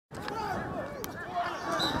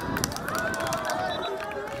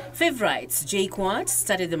Favourites JKUAT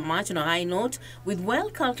started the match on a high note with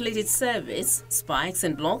well-calculated service, spikes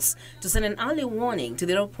and blocks to send an early warning to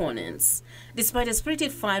their opponents. Despite a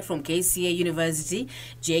spirited fight from KCA University,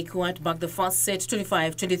 JKUAT backed the first set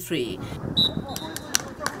 25-23.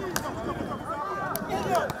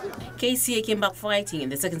 KCA came back fighting in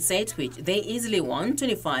the second set, which they easily won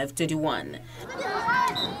 25-21.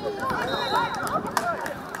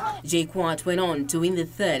 JKUAT went on to win the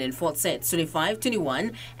third and fourth sets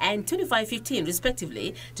 25-21 and 25-15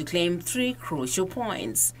 respectively to claim 3 crucial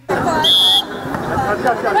points.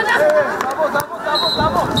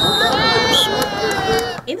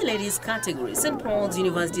 In the ladies category, St. Paul's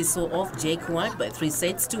University saw off JKUAT by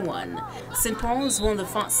 3-1. St. Paul's won the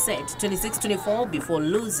first set 26-24 before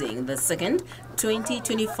losing the second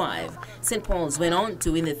 20-25. St. Paul's went on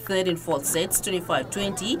to win the third and fourth sets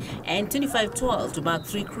 25-20 and 25-12 to bag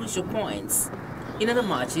 3 crucial points. In other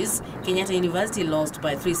matches, Kenyatta University lost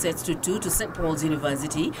by 3-2 to St. Paul's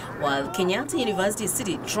University, while Kenyatta University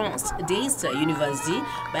City trounced Daystar University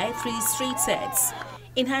by 3 straight sets.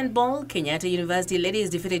 In handball, Kenyatta University ladies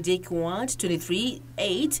defeated JKUAT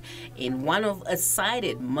 23-8 in one of a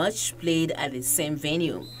sided match played at the same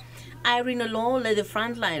venue. Irene Olo led the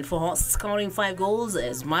front line for Horse, scoring 5 goals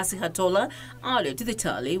as Mercy Hatola added to the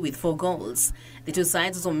tally with 4 goals. The two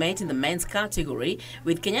sides also met in the men's category,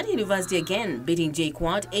 with Kenyatta University again beating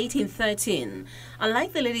JKUAT 18-13.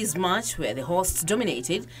 Unlike the ladies' match where the hosts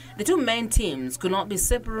dominated, the two men teams could not be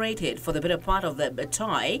separated for the better part of the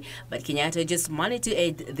tie, but Kenyatta just managed to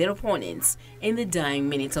aid their opponents in the dying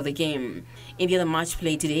minutes of the game. In the other match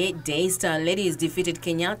played today, Daystar ladies defeated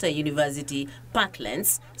Kenyatta University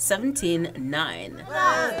Parklands 17-9.